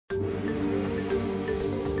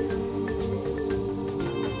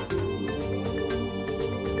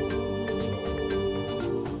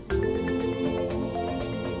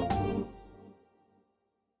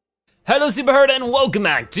Hello Superherd and welcome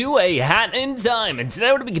back to A Hat in Time. And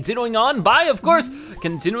today we're gonna be continuing on by, of course,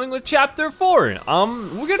 continuing with chapter 4.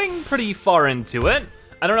 We're getting pretty far into it.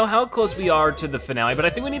 I don't know how close we are to the finale, but I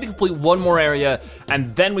think we need to complete one more area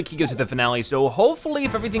and then we can go to the finale. So hopefully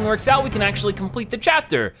if everything works out, we can actually complete the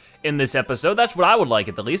chapter in this episode. That's what I would like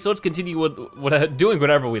at the least. So let's continue with doing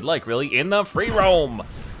whatever we'd like really in the free roam.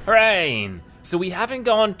 Hooray. So we haven't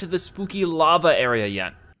gone to the spooky lava area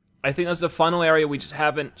yet. I think that's the final area we just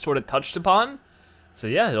haven't sort of touched upon. So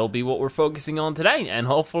yeah, it'll be what we're focusing on today, and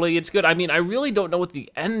hopefully it's good. I mean, I really don't know what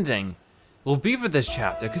the ending will be for this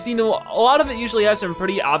chapter, because you know, a lot of it usually has some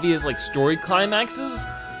pretty obvious like story climaxes,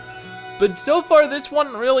 but so far this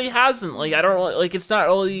one really hasn't. Like, I don't really, like, it's not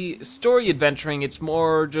really story adventuring, it's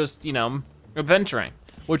more just, you know, adventuring.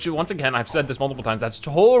 Which, once again, I've said this multiple times, that's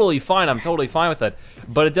totally fine, I'm totally fine with it.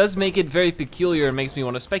 But it does make it very peculiar and makes me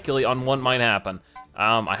want to speculate on what might happen.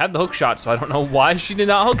 I had the hook shot, so I don't know why she did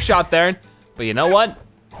not hook shot there. But you know what?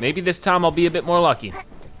 Maybe this time I'll be a bit more lucky.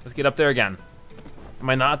 Let's get up there again. Am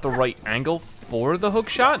I not at the right angle for the hook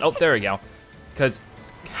shot? Oh, there we go. Because,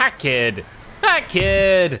 Hat Kid,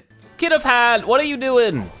 Kid of Hat, what are you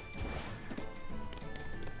doing?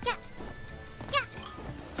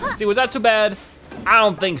 See, was that so bad? I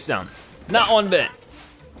don't think so. Not one bit.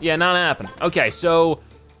 Yeah, not happening. Okay, so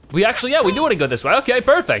we actually, yeah, we do want to go this way. Okay,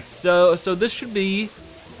 perfect. So this should be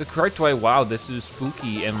the correct way. Wow, this is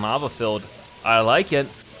spooky and lava filled. I like it.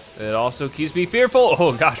 It also keeps me fearful.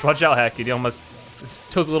 Oh gosh, watch out, Hackett. You almost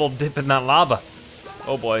took a little dip in that lava.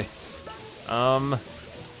 Oh boy. I'm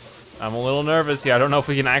a little nervous here. I don't know if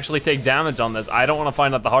we can actually take damage on this. I don't want to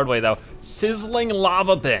find out the hard way though. Sizzling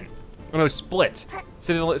lava pit. Oh no, split.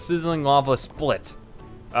 Sizzling lava split.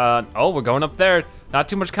 Oh, we're going up there. Not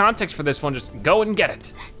too much context for this one, just go and get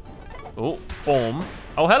it. Oh, boom.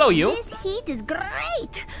 Oh, hello, you. This heat is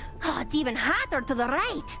great. Oh, it's even hotter to the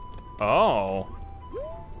right. Oh.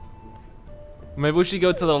 Maybe we should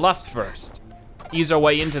go to the left first. Ease our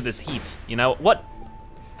way into this heat, you know? What?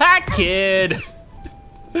 Hat Kid!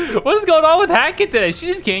 What is going on with Hat Kid today? She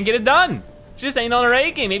just can't get it done. She just ain't on her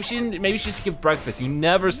A game. Maybe she skipped breakfast. You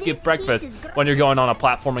never skip breakfast when you're going on a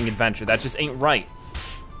platforming adventure. That just ain't right.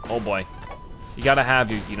 Oh boy. You gotta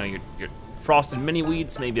have your frosted mini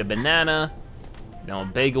wheats, maybe a banana, you know, a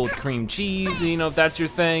bagel with cream cheese, you know, if that's your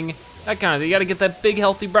thing. That kind of thing. You gotta get that big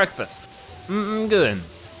healthy breakfast. Good.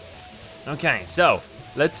 Okay, so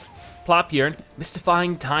let's plop here.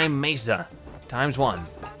 Mystifying Time Mesa, ×1. All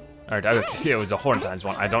right, okay, it was a horn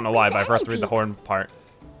 ×1. I don't know why, but I forgot to read the horn part.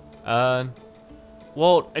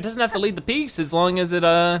 Well, it doesn't have to lead the peaks as long as it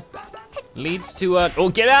leads to oh,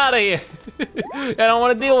 get out of here. I don't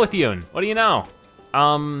want to deal with you. What do you know?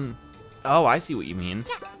 Oh, I see what you mean.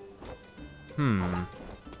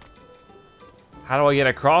 How do I get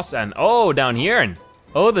across and, oh, down here and,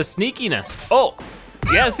 oh, the sneakiness. Oh,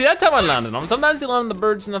 yeah, see, that's how I landed on. Sometimes you land on the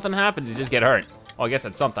birds and nothing happens, you just get hurt. Oh, I guess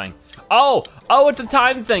that's something. Oh, it's a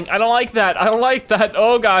time thing. I don't like that, I don't like that.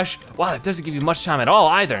 Oh gosh, wow, it doesn't give you much time at all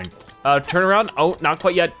either. Turn around, oh, not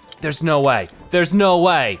quite yet. There's no way, there's no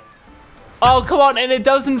way. Oh, come on, and it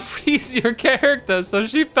doesn't freeze your character, so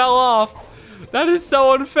she fell off. That is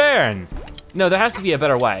so unfair. No, there has to be a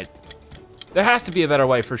better way. There has to be a better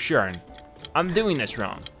way for sure. I'm doing this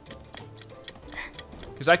wrong.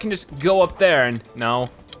 Because I can just go up there and, no,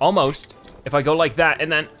 almost. If I go like that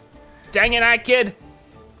and then, dang it, Hat Kid.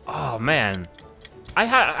 Oh man, I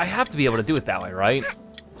have to be able to do it that way, right?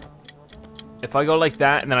 If I go like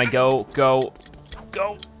that and then I go,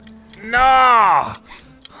 no!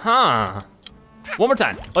 Huh. One more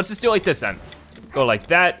time, let's just do it like this then. Go like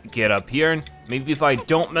that, get up here, and maybe if I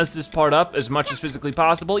don't mess this part up as much as physically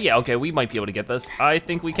possible, yeah, okay, we might be able to get this. I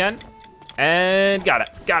think we can. And got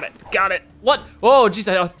it. What? Oh, geez,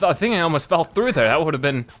 I think I almost fell through there. That would have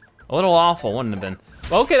been a little awful, wouldn't it have been?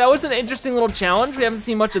 Well, okay, that was an interesting little challenge. We haven't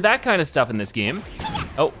seen much of that kind of stuff in this game.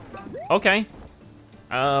 Oh, okay.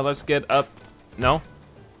 Let's get up. No,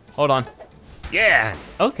 hold on. Yeah,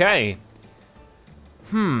 okay.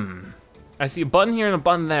 I see a button here and a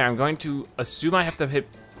button there. I'm going to assume I have to hit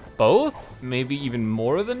both, maybe even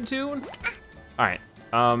more than 2. All right,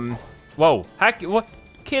 whoa, what?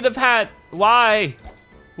 Kid of Hat, why?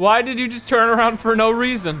 Why did you just turn around for no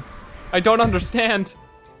reason? I don't understand.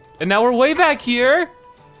 And now we're way back here?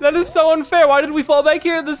 That is so unfair. Why did we fall back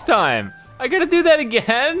here this time? I gotta do that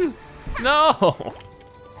again? No.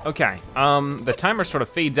 Okay, the timer sort of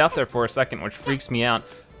fades out there for a second, which freaks me out.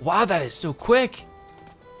 Wow, that is so quick.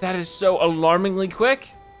 That is so alarmingly quick.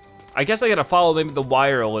 I guess I gotta follow maybe the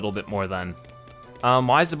wire a little bit more then.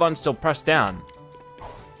 Why is the button still pressed down?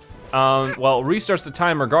 Well, it restarts the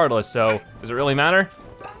time regardless, so does it really matter?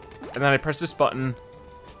 And then I press this button,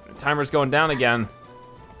 timer's going down again.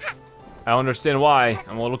 I don't understand why.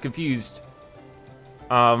 I'm a little confused.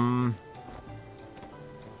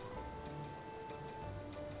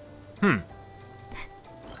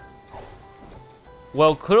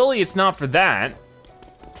 Well, clearly it's not for that,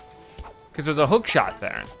 because there's a hook shot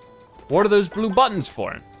there. What are those blue buttons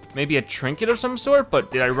for? Maybe a trinket of some sort,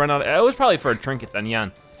 but did I run out? It was probably for a trinket then, yeah.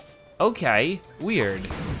 Okay, weird.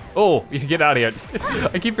 Oh, you get out of here.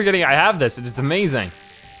 I keep forgetting I have this, it is amazing.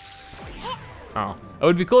 Oh, it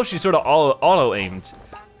would be cool if she sort of auto-aimed.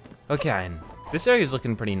 Okay, this area is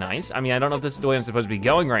looking pretty nice. I mean, I don't know if this is the way I'm supposed to be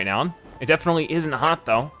going right now. It definitely isn't hot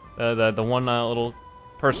though. The one little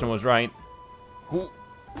person was right. Ooh.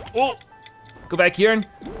 Oh, go back here and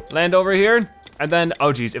land over here. And then,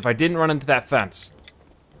 oh geez, if I didn't run into that fence,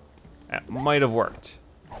 that might have worked.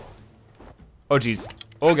 Oh geez,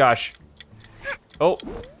 oh gosh. Oh,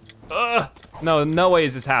 no way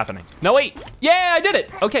is this happening. No, wait, yeah, I did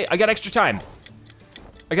it. Okay, I got extra time.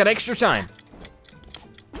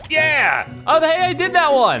 Yeah, oh, hey, I did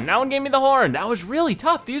that one. That one gave me the horn. That was really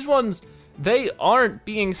tough. These ones, they aren't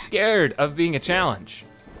being scared of being a challenge,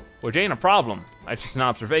 which ain't a problem. That's just an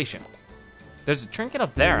observation. There's a trinket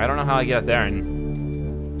up there. I don't know how I get up there,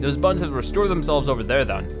 and those buttons have restored themselves over there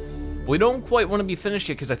though. We don't quite want to be finished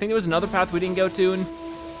yet because I think there was another path we didn't go to, and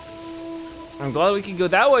I'm glad we could go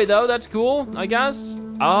that way though. That's cool, I guess.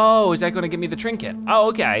 Oh, is that gonna give me the trinket? Oh,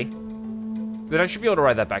 okay. Then I should be able to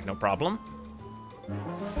ride that back, no problem.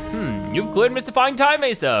 You've cleared Mystifying Time,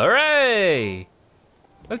 Mesa, hooray!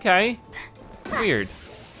 Okay, weird.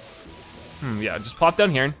 Yeah, just plop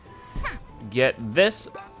down here. Get this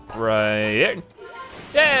right here.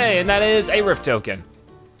 Yay, and that is a rift token.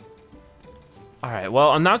 All right, well,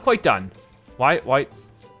 I'm not quite done. Why?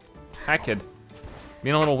 That kid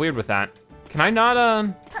being a little weird with that. Can I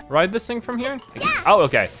not ride this thing from here? I guess, oh,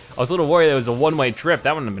 okay. I was a little worried it was a one-way trip.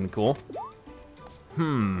 That wouldn't have been cool.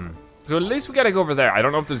 So at least we gotta go over there. I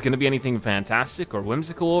don't know if there's gonna be anything fantastic or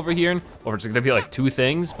whimsical over here, or it's gonna be like two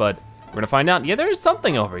things, but we're gonna find out. Yeah, there is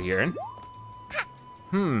something over here.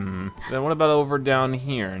 Then what about over down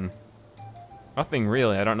here? Nothing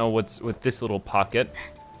really. I don't know what's with this little pocket.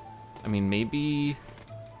 I mean, maybe.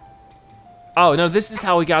 Oh no, this is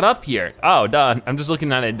how we got up here. Oh, done. I'm just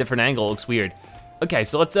looking at a different angle. It looks weird. Okay,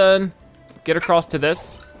 so let's get across to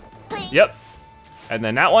this. Yep. And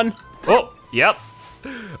then that one. Oh, yep.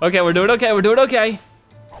 Okay, we're doing okay.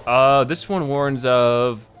 This one warns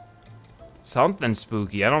of something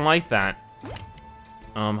spooky. I don't like that.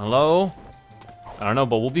 Hello? I don't know,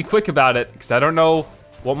 but we'll be quick about it because I don't know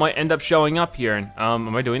what might end up showing up here.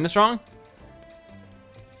 Am I doing this wrong?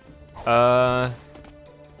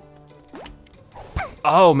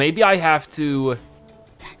 Oh, maybe I have to,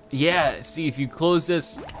 yeah, see if you close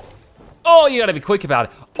this. Oh, you gotta be quick about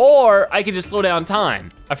it. Or I could just slow down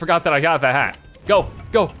time. I forgot that I got the hat. Go.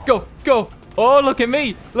 Oh, look at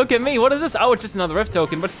me. What is this? Oh, it's just another rift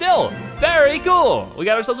token, but still, very cool. We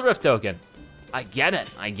got ourselves a rift token. I get it,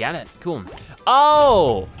 cool.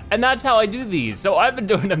 Oh, and that's how I do these. So I've been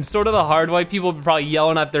doing them sort of the hard way. People have been probably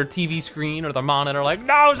yelling at their TV screen or their monitor like,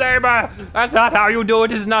 no, Zebra, that's not how you do it.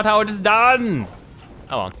 This is not how it is done.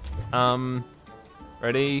 Oh, well.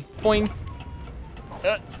 Ready, point.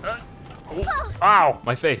 Ow,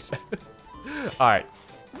 my face. All right,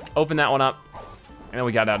 open that one up. And then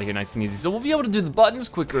we got out of here nice and easy. So we'll be able to do the buttons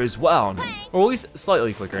quicker as well, or at least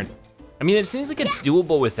slightly quicker. I mean, it seems like it's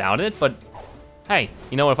doable without it, but hey,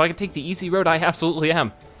 you know, if I could take the easy road, I absolutely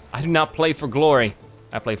am. I do not play for glory,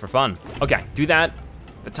 I play for fun. Okay, do that.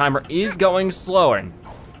 The timer is going slower.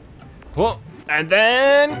 Whoa, and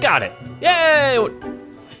then got it. Yay!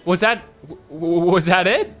 Was that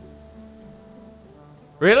it?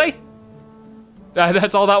 Really?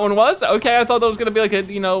 That's all that one was? Okay, I thought that was gonna be like a,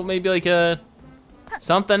 you know, maybe like a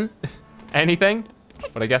something, anything,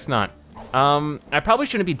 but I guess not. I probably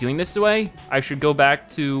shouldn't be doing this way. I should go back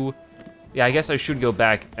to, yeah, I guess I should go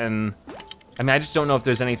back and, I mean, I just don't know if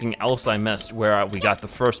there's anything else I missed where we got the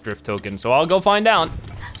first drift token, so I'll go find out.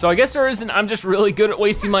 So I guess there isn't, I'm just really good at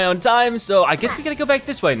wasting my own time, so I guess we gotta go back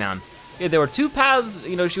this way now. Yeah, there were two paths,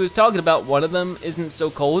 you know, she was talking about. One of them isn't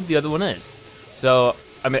so cold, the other one is. So,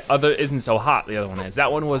 I mean, other isn't so hot, the other one is.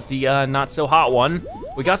 That one was the not so hot one.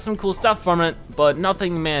 We got some cool stuff from it, but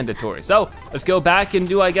nothing mandatory. So, let's go back and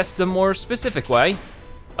do, I guess, the more specific way.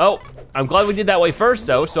 Oh, I'm glad we did that way first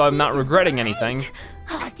though, so I'm not regretting anything.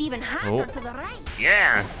 Oh, it's even hotter to the right.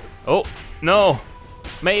 Yeah. Oh, no,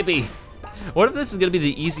 maybe. What if this is gonna be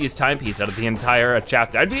the easiest timepiece out of the entire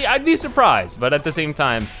chapter? I'd be surprised, but at the same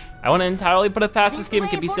time, I wanna entirely put it past this game. It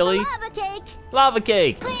can be silly. Lava cake. Lava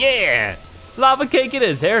cake, yeah. Lava cake it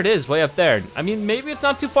is, there it is, way up there. I mean, maybe it's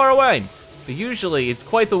not too far away Usually, it's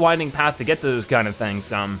quite the winding path to get to those kind of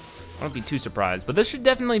things. I won't be too surprised, but this should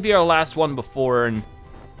definitely be our last one before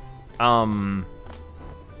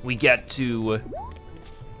we get to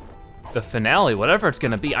the finale, whatever it's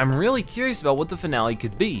gonna be. I'm really curious about what the finale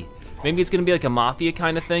could be. Maybe it's gonna be like a Mafia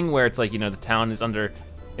kind of thing where it's like, you know, the town is under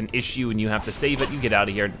an issue and you have to save it. You get out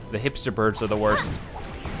of here. The hipster birds are the worst.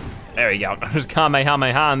 There you go. Just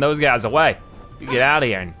Kamehameha those guys away. You get out of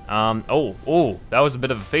here. Oh, that was a bit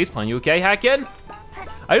of a faceplant. You okay, Hackhead?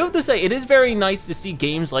 I do have to say, it is very nice to see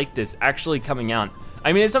games like this actually coming out.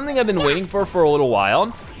 I mean, it's something I've been waiting for a little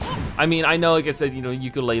while. I mean, I know, like I said, you know,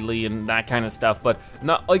 ukulele and that kind of stuff, but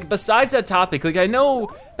not, like, besides that topic, like, I know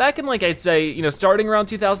back in, like, I'd say, you know, starting around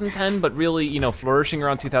 2010, but really, you know, flourishing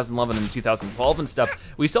around 2011 and 2012 and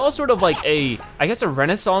stuff, we saw sort of like I guess a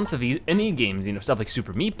renaissance of indie games, you know, stuff like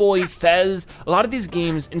Super Meat Boy, Fez, a lot of these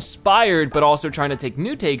games inspired, but also trying to take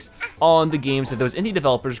new takes on the games that those indie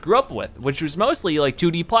developers grew up with, which was mostly like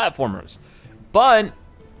 2D platformers. But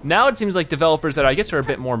now it seems like developers that I guess are a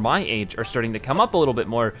bit more my age are starting to come up a little bit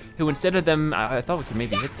more, who instead of them, I thought we could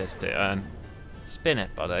maybe hit this to spin it,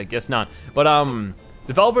 but I guess not. But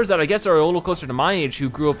developers that I guess are a little closer to my age who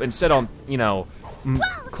grew up instead on, you know,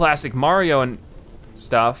 classic Mario and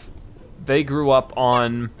stuff, they grew up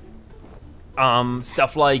on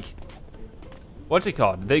stuff like, what's it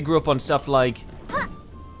called? They grew up on stuff like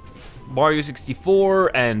Mario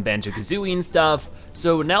 64 and Banjo Kazooie and stuff.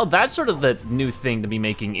 So now that's sort of the new thing to be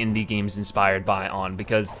making indie games inspired by on,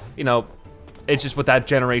 because, you know, it's just what that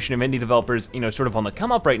generation of indie developers, you know, sort of on the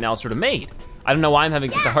come up right now sort of made. I don't know why I'm having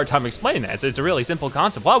such a hard time explaining that. So it's a really simple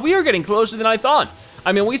concept. Wow, we are getting closer than I thought.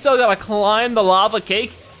 I mean, we still gotta climb the lava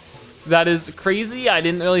cake. That is crazy. I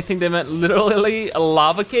didn't really think they meant literally a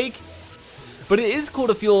lava cake. But it is cool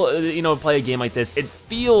to feel, you know, play a game like this. It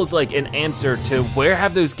feels like an answer to where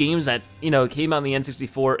have those games that, you know, came out in the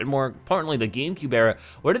N64 and more importantly the GameCube era,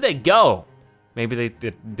 where did they go? Maybe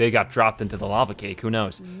they got dropped into the lava cake, who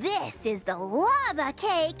knows? This is the lava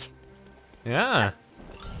cake. Yeah,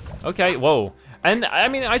 okay, whoa. And I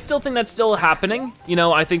mean, I still think that's still happening. You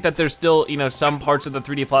know, I think that there's still, you know, some parts of the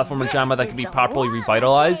 3D platformer genre that can be properly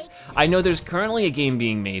revitalized. I know there's currently a game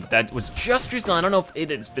being made that was just recently, I don't know if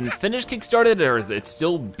it's been finished Kickstarted or it's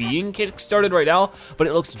still being Kickstarted right now, but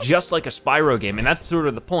it looks just like a Spyro game, and that's sort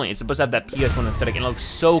of the point. It's supposed to have that PS1 aesthetic, and it looks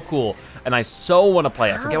so cool, and I so want to play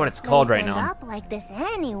it. I forget what it's called right now. Up like this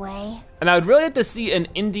anyway. And I would really like to see an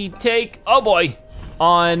indie take, oh boy,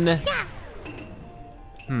 on,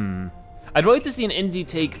 I'd like to see an indie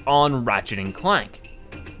take on Ratchet & Clank.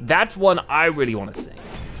 That's one I really want to see.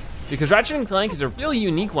 Because Ratchet & Clank is a really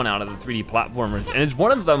unique one out of the 3D platformers, and it's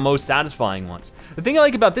one of the most satisfying ones. The thing I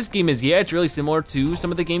like about this game is, yeah, it's really similar to some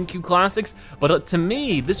of the GameCube classics, but to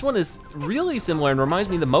me, this one is really similar and reminds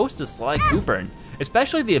me the most of Sly Cooper.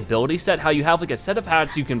 Especially the ability set, how you have like a set of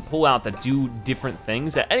hats you can pull out that do different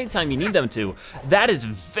things at any time you need them to. That is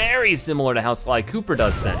very similar to how Sly Cooper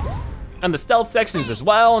does things. And the stealth sections as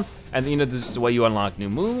well, and you know, this is the way you unlock new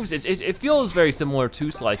moves. It feels very similar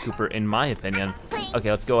to Sly Cooper in my opinion.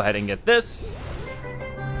 Okay, let's go ahead and get this.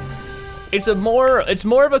 It's more of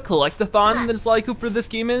a collectathon than Sly Cooper this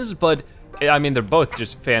game is, but I mean, they're both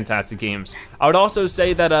just fantastic games. I would also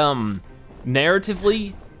say that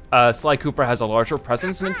narratively, Sly Cooper has a larger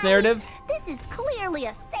presence in its narrative. This is clearly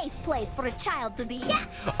a safe place for a child to be.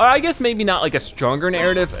 Or I guess maybe not like a stronger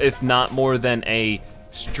narrative, if not more than a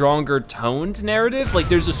stronger toned narrative. Like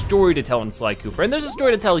there's a story to tell in Sly Cooper, and there's a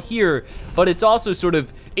story to tell here, but it's also sort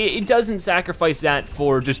of, it doesn't sacrifice that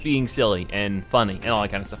for just being silly and funny and all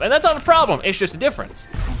that kind of stuff. And that's not a problem, it's just a difference.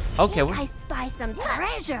 Okay, I spy some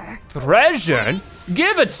treasure. Treasure?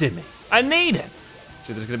 Give it to me, I need it.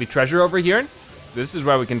 So there's gonna be treasure over here. This is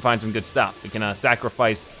where we can find some good stuff. We can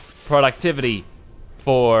sacrifice productivity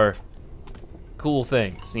for cool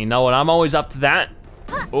things. You know what, I'm always up to that.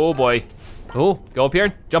 Oh boy. Oh, go up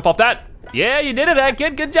here, jump off that. Yeah, you did it,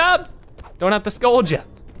 kid, good job. Don't have to scold you.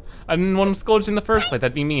 I didn't want to scold you in the first place,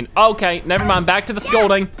 that'd be mean. Okay, never mind, back to the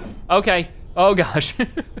scolding. Okay, oh gosh.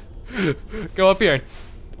 Go up here.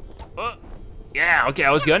 Yeah, okay,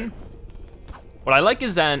 that was good. What I like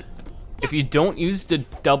is that if you don't use the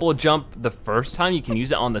double jump the first time, you can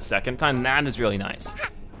use it on the second time. That is really nice.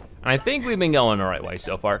 And I think we've been going the right way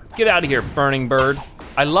so far. Get out of here, burning bird.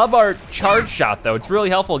 I love our charge shot though. It's really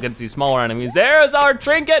helpful against these smaller enemies. There's our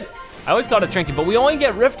trinket. I always call it a trinket, but we only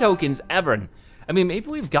get rift tokens ever. I mean, maybe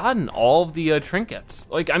we've gotten all of the trinkets.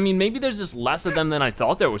 Like, I mean, maybe there's just less of them than I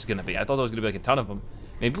thought there was gonna be. I thought there was gonna be like a ton of them.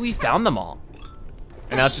 Maybe we found them all.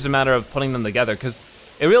 And now it's just a matter of putting them together, because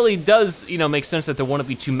it really does, you know, make sense that there wouldn't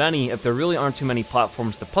be too many if there really aren't too many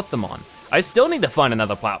platforms to put them on. I still need to find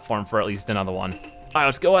another platform for at least another one. All right,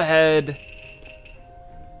 let's go ahead.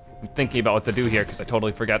 I'm thinking about what to do here because I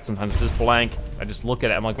totally forget sometimes. It's just blank. I just look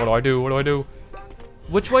at it, I'm like, what do I do, what do I do?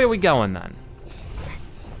 Which way are we going then?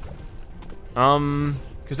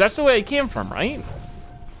 Because that's the way I came from, right?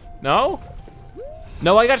 No?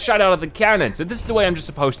 No, I got shot out of the cannon, so this is the way I'm just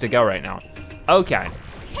supposed to go right now. Okay.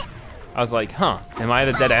 I was like, huh, am I at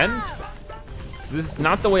a dead end? Because this is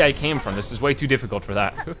not the way I came from. This is way too difficult for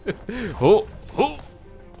that. Oh.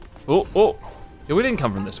 Yeah, we didn't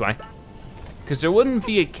come from this way. Because there wouldn't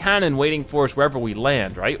be a cannon waiting for us wherever we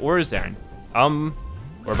land, right? Or is there? We're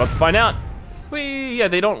about to find out. Yeah,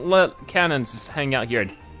 they don't let cannons just hang out here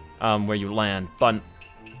where you land, but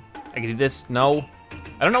I can do this, no.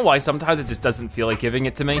 I don't know why, sometimes it just doesn't feel like giving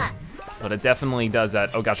it to me, but it definitely does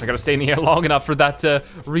that. Oh gosh, I gotta stay in here long enough for that to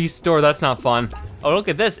restore, that's not fun. Oh, look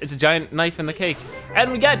at this, it's a giant knife in the cake.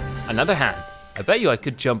 And we get another hand. I bet you I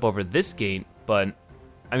could jump over this gate, but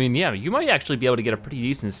I mean, yeah, you might actually be able to get a pretty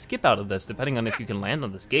decent skip out of this, depending on if you can land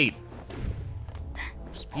on this gate.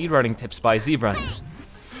 Speedrunning tips by Zebra.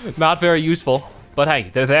 Not very useful, but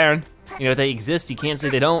hey, they're there. You know, they exist, you can't say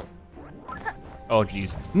they don't. Oh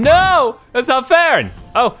geez. No, that's not fair.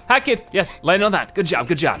 Oh, hack it, yes, land on that. Good job,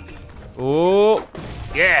 good job. Oh,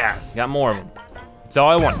 yeah, got more of them. That's all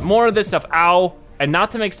I want, more of this stuff, ow. And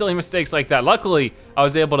not to make silly mistakes like that. Luckily, I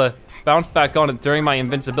was able to bounce back on it during my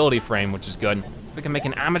invincibility frame, which is good. We can make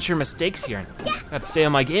an amateur mistakes here. Gotta stay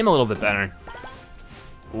on my game a little bit better.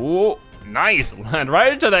 Ooh, nice, land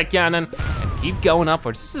right into that cannon and keep going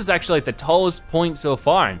upwards. This is actually like the tallest point so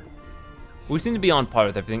far. We seem to be on par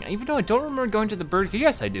with everything, even though I don't remember going to the bird cage.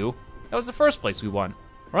 Yes, I do. That was the first place we won,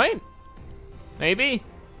 right? Maybe,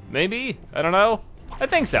 I don't know. I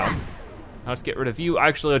think so. Now let's get rid of you.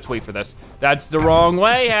 Actually, let's wait for this. That's the wrong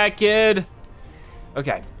way, hack kid.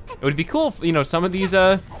 Okay, it would be cool if, you know, some of these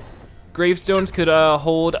gravestones could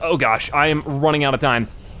hold, oh gosh, I am running out of time.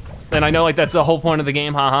 And I know like that's the whole point of the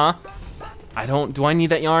game, haha. Do I need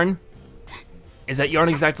that yarn? Is that yarn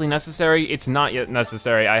exactly necessary? It's not yet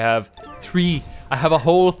necessary. I have 3. I have a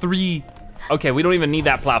whole 3. Okay, we don't even need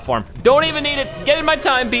that platform. Don't even need it. Get in my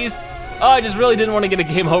timepiece. Oh, I just really didn't want to get a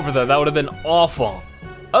game over though. That would have been awful.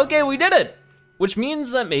 Okay, we did it. Which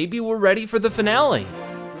means that maybe we're ready for the finale.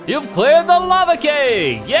 You've cleared the lava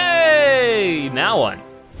cake. Yay! Now what?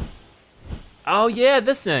 Oh yeah,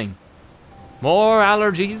 this thing. More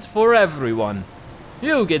allergies for everyone.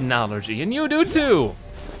 You get an allergy and you do too.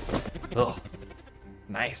 Ugh.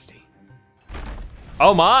 Nasty.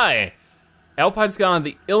 Oh my! Alpine's gone,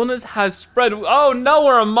 the illness has spread. Oh no,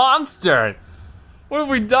 we're a monster! What have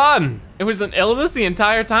we done? It was an illness the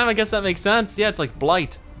entire time? I guess that makes sense. Yeah, it's like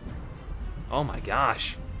blight. Oh my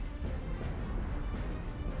gosh.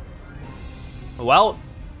 Well,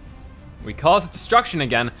 we caused destruction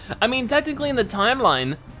again. I mean, technically in the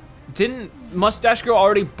timeline, didn't Mustache Girl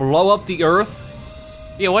already blow up the Earth?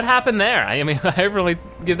 Yeah, what happened there? I mean, I didn't really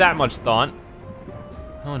give that much thought.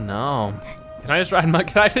 Oh no. Can I just ride my,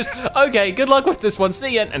 okay, good luck with this one, see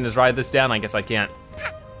ya, and just ride this down, I guess I can't.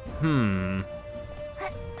 Then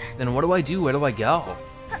what do I do, where do I go?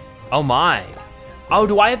 Oh my. Oh,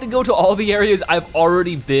 do I have to go to all the areas I've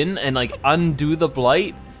already been and like undo the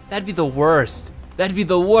blight? That'd be the worst. That'd be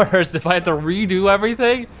the worst if I had to redo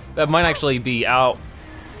everything. That might actually be out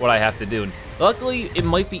what I have to do. Luckily, it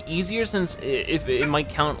might be easier since if it might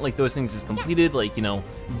count like those things as completed, like, you know,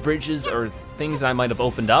 bridges or things that I might have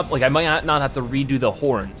opened up. Like I might not have to redo the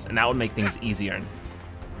horns and that would make things easier.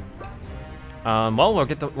 Well, we're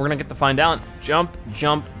gonna get to find out. Jump,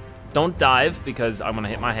 jump, don't dive because I'm gonna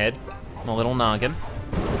hit my head, my little noggin.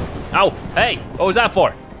 Ow, hey, what was that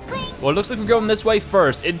for? Well, it looks like we're going this way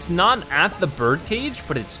first. It's not at the bird cage,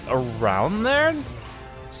 but it's around there.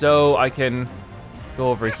 So I can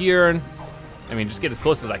go over here and, I mean, just get as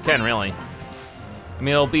close as I can, really. I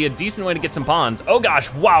mean, it'll be a decent way to get some ponds. Oh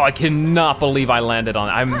gosh, wow, I cannot believe I landed on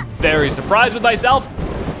it. I'm very surprised with myself.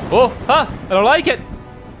 Oh, huh, I don't like it.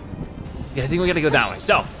 Yeah, I think we gotta go that way.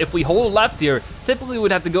 So, if we hold left here, typically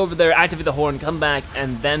we'd have to go over there, activate the horn, come back,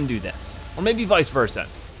 and then do this. Or maybe vice versa.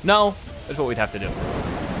 No, that's what we'd have to do.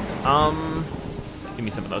 Give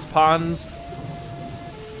me some of those ponds.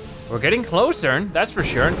 We're getting closer, that's for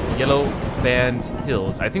sure. Yellow Band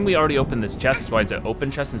Hills. I think we already opened this chest, that's why it's an open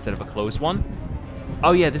chest instead of a closed one.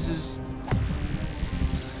 Oh yeah, this is,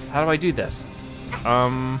 how do I do this?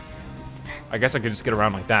 I guess I could just get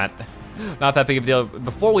around like that. Not that big of a deal.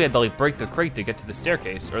 Before we had to like break the crate to get to the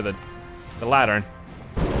staircase, or the ladder.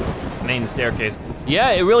 Main staircase. Yeah,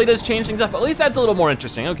 it really does change things up. At least that's a little more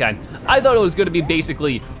interesting, okay. I thought it was gonna be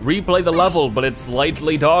basically replay the level, but it's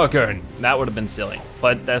slightly darker. That would have been silly,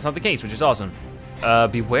 but that's not the case, which is awesome.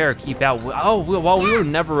 Beware, keep out. Oh, well, we were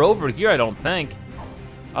never over here, I don't think.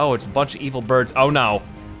 Oh, it's a bunch of evil birds. Oh no.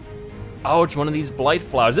 Oh, it's one of these blight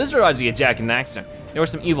flowers. This reminds me of Jack and Daxter. There were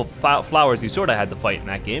some evil flowers you sort of had to fight in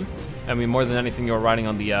that game. I mean, more than anything, you were riding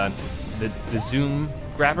on the Zoom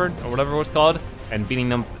grabber, or whatever it was called, and beating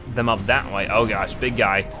them up that way. Oh gosh, big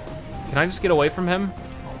guy. Can I just get away from him?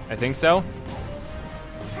 I think so.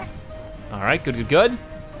 All right, good, good, good.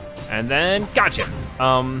 And then, gotcha.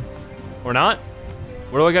 Or not?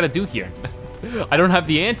 What do I gotta do here? I don't have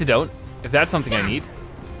the antidote, if that's something I need.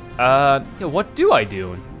 Yeah, what do I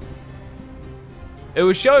do? It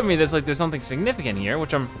was showing me this, like there's something significant here,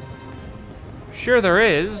 which I'm sure there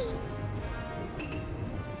is.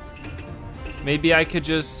 Maybe I could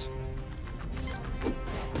just,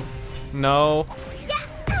 no.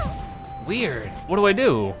 Weird, what do I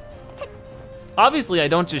do? Obviously I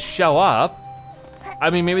don't just show up.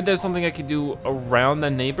 I mean, maybe there's something I could do around the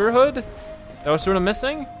neighborhood that was sort of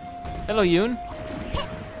missing. Hello, Yoon.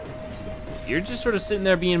 You're just sort of sitting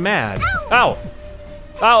there being mad. Ow!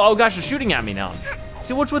 Oh gosh, you're shooting at me now.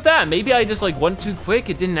 See, what's with that? Maybe I just like went too quick,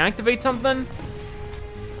 it didn't activate something?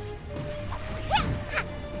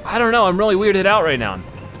 I don't know, I'm really weirded out right now.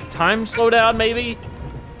 Time slow down, maybe?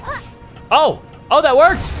 Oh, that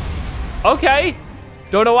worked. Okay.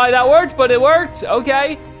 Don't know why that worked, but it worked,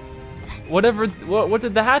 okay. Whatever, what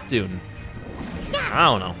did the hat do? I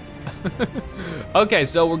don't know. Okay,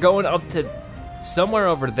 so we're going up to somewhere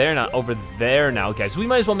over there now, okay. So we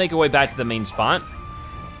might as well make our way back to the main spot.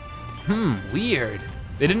 Weird.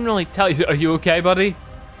 They didn't really tell you, are you okay, buddy?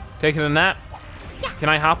 Taking a nap? Can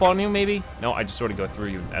I hop on you, maybe? No, I just sort of go through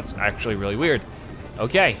you. That's actually really weird.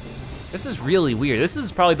 Okay, this is really weird. This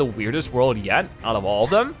is probably the weirdest world yet, out of all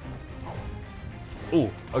of them.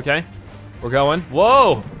 Ooh, okay, we're going.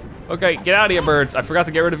 Whoa, okay, get out of here, birds. I forgot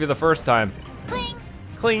to get rid of you the first time. Cling.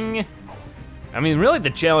 Cling. I mean, really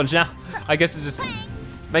the challenge now, I guess, is just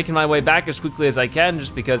making my way back as quickly as I can,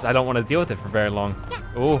 just because I don't want to deal with it for very long.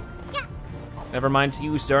 Ooh, never mind to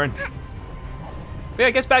you, sir. But yeah,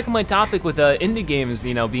 I guess back on my topic with indie games,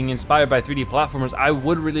 you know, being inspired by 3D platformers, I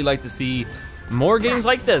would really like to see more games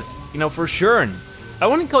like this, you know, for sure. I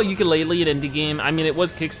wouldn't call Yooka-Laylee an indie game. I mean, it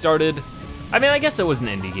was kickstarted. I mean, I guess it was an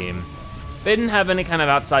indie game. They didn't have any kind of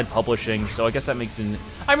outside publishing, so I guess that makes it,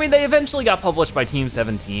 I mean, they eventually got published by Team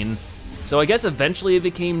 17. So I guess eventually it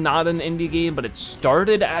became not an indie game, but it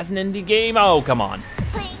started as an indie game. Oh, come on.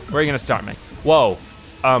 Where are you gonna start me? Whoa,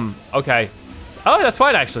 okay. Oh, that's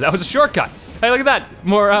fine actually, that was a shortcut. Hey, look at that,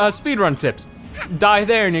 more speedrun tips. Die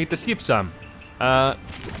there and you get to skip some.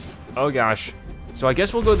 Oh gosh. So I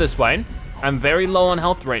guess we'll go this way. I'm very low on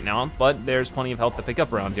health right now, but there's plenty of health to pick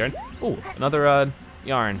up around here. Ooh, another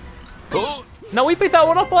yarn. Oh, no, we picked that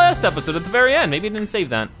one up last episode at the very end. Maybe it didn't save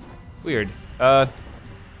that. Weird. And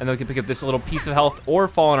then we can pick up this little piece of health or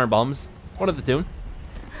fall on our bums. One of the two.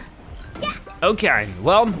 Okay,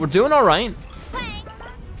 well, we're doing all right.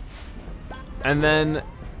 And then,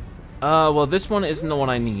 well, this one isn't the one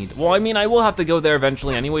I need. Well, I mean, I will have to go there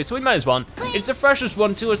eventually anyway, so we might as well. It's the freshest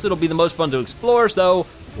one to us, it'll be the most fun to explore, so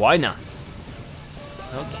why not?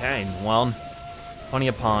 Okay, well, plenty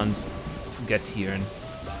of ponds to get here.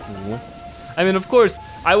 Ooh. I mean, of course,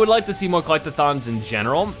 I would like to see more collectathons in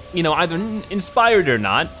general, you know, either inspired or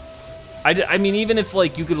not. I mean, even if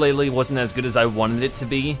like Yooka-Laylee wasn't as good as I wanted it to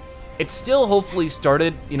be, it still hopefully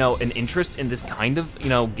started, you know, an interest in this kind of, you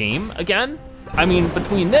know, game again. I mean,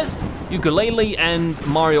 between this, Yooka-Laylee, and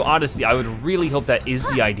Mario Odyssey, I would really hope that is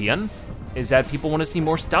the idea, is that people want to see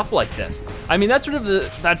more stuff like this. I mean, that's sort of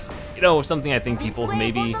that's, you know, something I think people who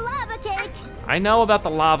maybe, I know about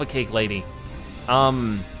the lava cake lady.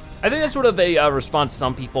 I think that's sort of a response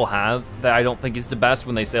some people have that I don't think is the best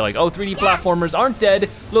when they say like, oh, 3D platformers aren't dead.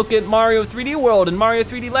 Look at Mario 3D World and Mario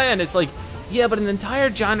 3D Land. It's like, yeah, but an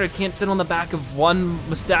entire genre can't sit on the back of one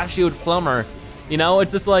mustachioed plumber. You know,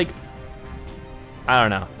 it's just like, I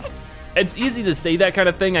don't know. It's easy to say that kind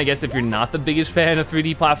of thing, I guess, if you're not the biggest fan of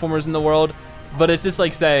 3D platformers in the world, but it's just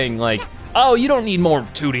like saying like, oh, you don't need more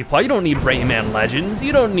 2D play, you don't need Rayman Legends,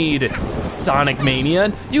 you don't need Sonic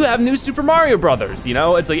Mania, you have new Super Mario Brothers, you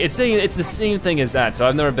know? It's like, it's saying it's the same thing as that, so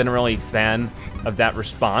I've never been a really fan of that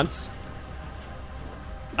response.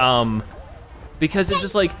 Because it's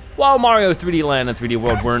just like, while Mario 3D Land and 3D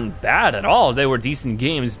World weren't bad at all, they were decent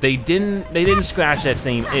games, they didn't scratch that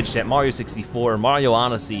same itch that Mario 64, Mario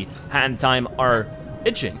Odyssey, Hat in Time are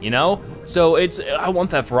itching, you know? So I want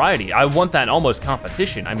that variety. I want that almost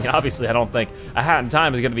competition. I mean, obviously I don't think a Hat in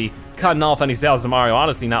Time is gonna be cutting off any sales of Mario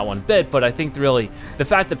Odyssey, not one bit, but I think really, the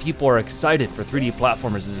fact that people are excited for 3D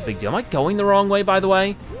platformers is a big deal. Am I going the wrong way, by the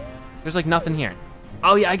way? There's like nothing here.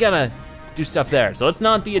 Oh yeah, I gotta do stuff there. So let's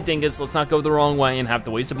not be a dingus, let's not go the wrong way and have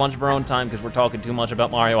to waste a bunch of our own time because we're talking too much about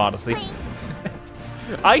Mario Odyssey.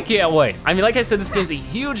 I can't wait. I mean, like I said, this game's a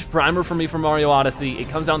huge primer for me for Mario Odyssey. It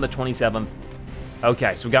comes out on the 27th.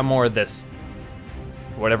 Okay, so we got more of this.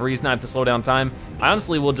 For whatever reason, I have to slow down time. I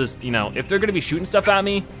honestly will just, you know, if they're gonna be shooting stuff at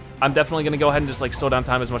me, I'm definitely gonna go ahead and just like slow down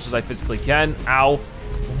time as much as I physically can. Ow.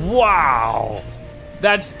 Wow.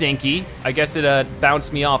 That's stinky. I guess it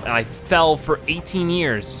bounced me off and I fell for 18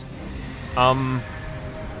 years. That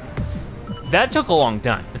took a long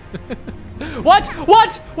time.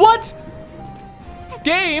 What?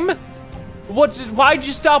 Game? Why'd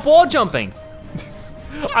you stop wall jumping?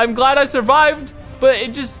 I'm glad I survived, but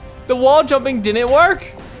the wall jumping didn't work.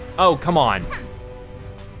 Oh, come on.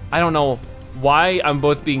 I don't know why I'm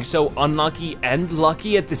both being so unlucky and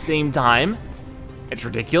lucky at the same time. It's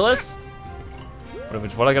ridiculous. But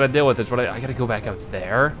it's what I gotta deal with. It's what I gotta go back up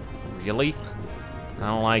there. Really? I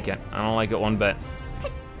don't like it. I don't like it one bit.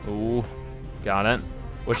 Ooh, got it.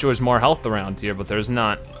 Wish there was more health around here, but there's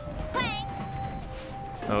not.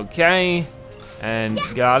 Okay, and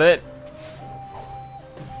got it.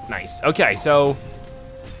 Nice, okay, so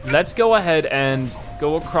let's go ahead and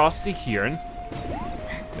go across to here.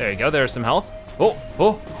 There you go, there's some health. Oh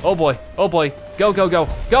boy,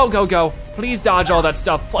 go. Please dodge all that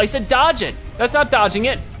stuff. I said dodge it. That's not dodging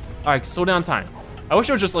it. All right, slow down time. I wish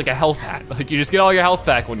it was just like a health hat. Like you just get all your health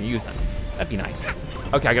back when you use them. That'd be nice.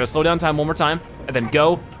 Okay, I gotta slow down time one more time. And then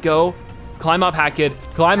go. Climb up, Hat Kid,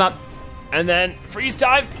 climb up. And then freeze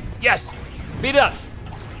time, yes, beat it up.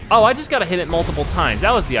 Oh, I just gotta hit it multiple times.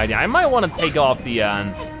 That was the idea. I might wanna take off the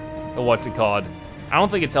what's it called? I don't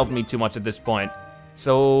think it's helped me too much at this point.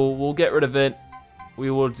 So we'll get rid of it. We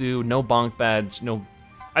will do no bonk badge, no.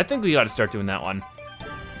 I think we gotta start doing that one.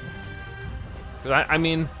 I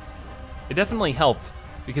mean, it definitely helped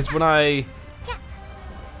because when I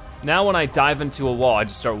dive into a wall, I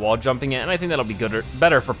just start wall jumping it, and I think that'll be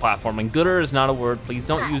better for platforming. Gooder is not a word, please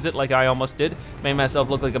don't use it like I almost did. Made myself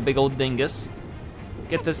look like a big old dingus.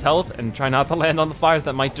 Get this health and try not to land on the fires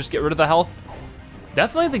that might just get rid of the health.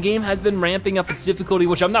 Definitely the game has been ramping up its difficulty,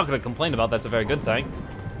 which I'm not gonna complain about, that's a very good thing.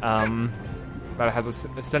 But it has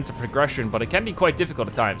a sense of progression, but it can be quite difficult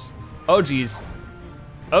at times. Oh geez,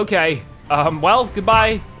 okay, well,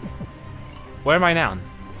 goodbye. Where am I now?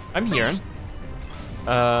 I'm here.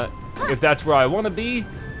 If that's where I wanna be,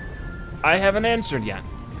 I haven't answered yet,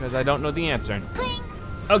 because I don't know the answer.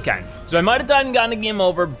 Okay, so I might have died and gotten a game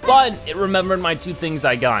over, but it remembered my two things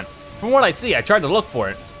I got. From what I see, I tried to look for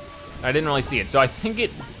it. I didn't really see it, so I think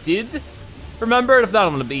it did remember it. If not,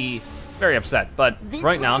 I'm gonna be very upset, but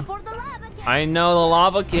right now, I know the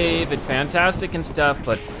lava cave, it's fantastic and stuff,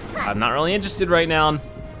 but I'm not really interested right now.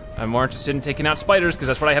 I'm more interested in taking out spiders, because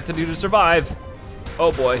that's what I have to do to survive.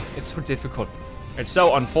 Oh boy, it's so difficult. It's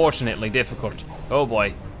so unfortunately difficult. Oh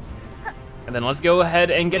boy. And then let's go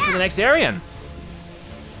ahead and get to the next area,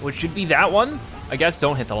 which should be that one. I guess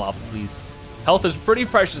don't hit the lava, please. Health is pretty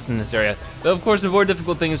precious in this area. Though of course the more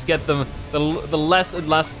difficult things get them, the less and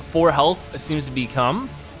less 4 health seems to become,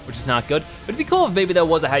 which is not good. But it'd be cool if maybe that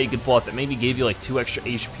was a hat you could pull out that maybe gave you like 2 extra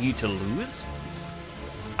HP to lose.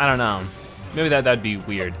 I don't know. Maybe that'd be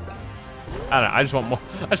weird. I don't know, I just want more.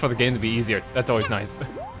 I just want the game to be easier. That's always nice.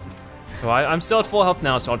 So I'm still at full health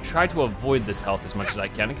now, so I'll try to avoid this health as much as I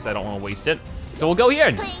can because I don't want to waste it. So we'll go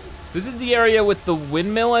here. This is the area with the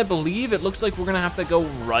windmill, I believe. It looks like we're gonna have to go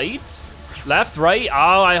right, left, right.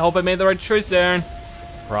 Oh, I hope I made the right choice there.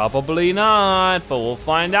 Probably not, but we'll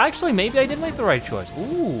find. Actually, maybe I did make the right choice.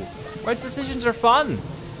 Ooh, right decisions are fun.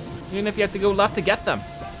 Even if you have to go left to get them.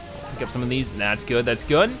 Pick up some of these, that's good, that's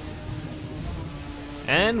good.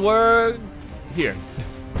 And we're here.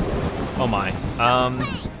 Oh my,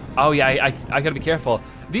 oh yeah, I gotta be careful.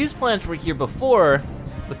 These plants were here before,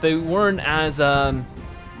 but they weren't as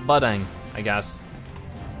budding, I guess.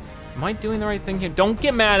 Am I doing the right thing here? Don't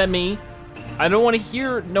get mad at me. I don't wanna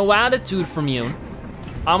hear no attitude from you.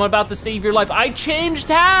 I'm about to save your life. I changed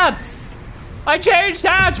hats! I changed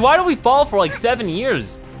hats! Why do we fall for like 7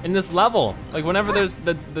 years in this level? Like whenever there's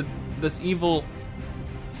this evil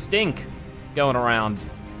stink going around,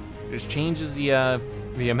 it just changes the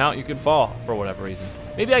amount you can fall for whatever reason.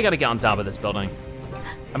 Maybe I gotta get on top of this building.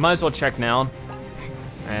 I might as well check now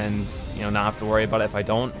and, you know, not have to worry about it if I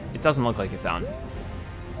don't. It doesn't look like it down.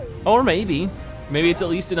 Or maybe it's at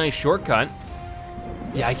least a nice shortcut.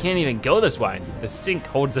 Yeah, I can't even go this way. The stink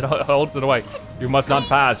holds it away. You must not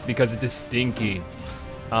pass because it is stinky.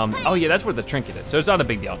 Oh yeah, that's where the trinket is, so it's not a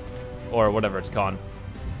big deal. Or whatever it's called.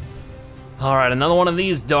 All right, another one of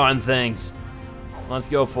these darn things. Let's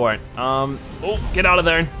go for it. Oh, get out of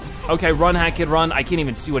there. Okay, run, Hat Kid, run. I can't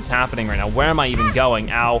even see what's happening right now. Where am I even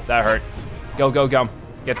going? Ow, that hurt. Go, go, go.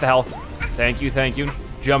 Get the health. Thank you, thank you.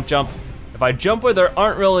 Jump, jump. If I jump where there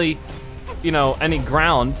aren't really you know, any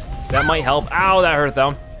ground, that might help. Ow, that hurt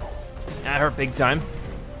though. That hurt big time.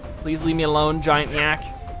 Please leave me alone, giant yak.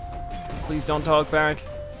 Please don't talk back.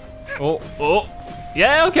 Oh.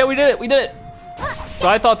 Yeah, okay, we did it. So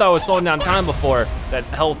I thought that was slowing down time before. That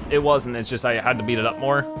helped, it wasn't, it's just I had to beat it up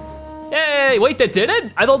more. Yay, wait, that did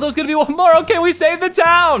it? I thought there was gonna be one more. Okay, we saved the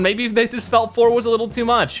town. Maybe they just felt 4 was a little too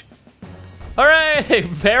much. Hooray,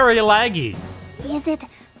 very laggy. Is it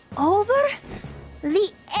over?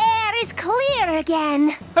 The air is clear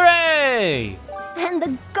again. Hooray! And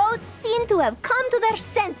the goats seem to have come to their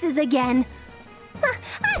senses again.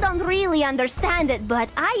 I don't really understand it, but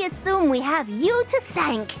I assume we have you to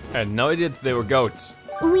thank. I had no idea that they were goats.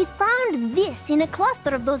 We found this in a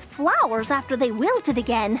cluster of those flowers after they wilted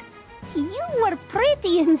again. You were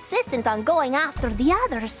pretty insistent on going after the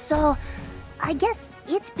others, so I guess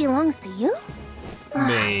it belongs to you?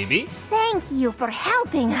 Maybe. Thank you for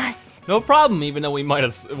helping us. No problem, even though we might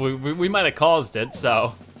have caused it,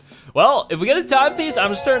 so. Well, if we get a timepiece,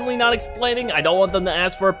 I'm certainly not explaining. I don't want them to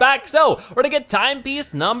ask for it back, so we're gonna get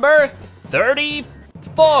timepiece number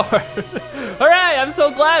 34. Hooray, I'm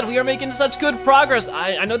so glad we are making such good progress.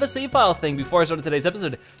 I know the save file thing before I started today's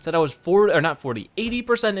episode said I was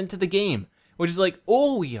 80% into the game, which is like,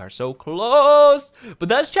 oh, we are so close. But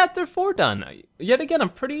that's chapter 4 done. Yet again, I'm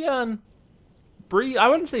pretty, brief, I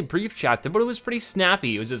wouldn't say brief chapter, but it was pretty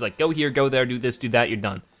snappy. It was just like, go here, go there, do this, do that, you're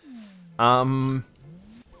done.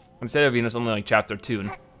 Instead of, you know, something like chapter 2,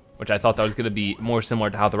 which I thought that was gonna be more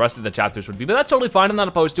similar to how the rest of the chapters would be, but that's totally fine, I'm not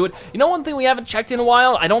opposed to it. You know one thing we haven't checked in a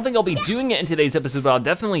while? I don't think I'll be doing it in today's episode, but I'll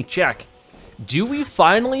definitely check. Do we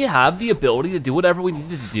finally have the ability to do whatever we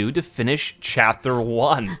needed to do to finish chapter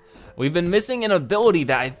 1? We've been missing an ability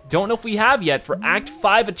that I don't know if we have yet for Act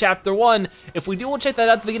 5 of chapter 1. If we do, we'll check that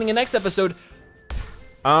out at the beginning of next episode.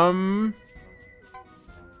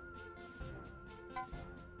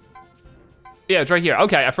 Yeah, it's right here.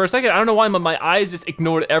 Okay, for a second, I don't know why my eyes just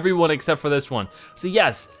ignored everyone except for this one. So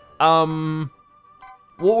yes, we'll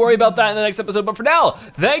worry about that in the next episode, but for now,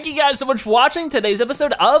 thank you guys so much for watching today's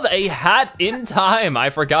episode of A Hat in Time.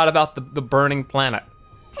 I forgot about the burning planet.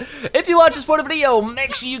 If you watch this part of the video,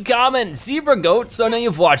 make sure you comment Zebra Goat so now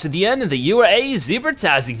you've watched to the end and that you are a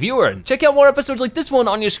Zebratastic viewer. Check out more episodes like this one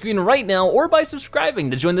on your screen right now or by subscribing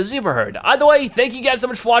to join the Zebra Herd. Either way, thank you guys so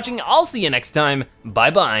much for watching. I'll see you next time.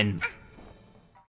 Bye-bye.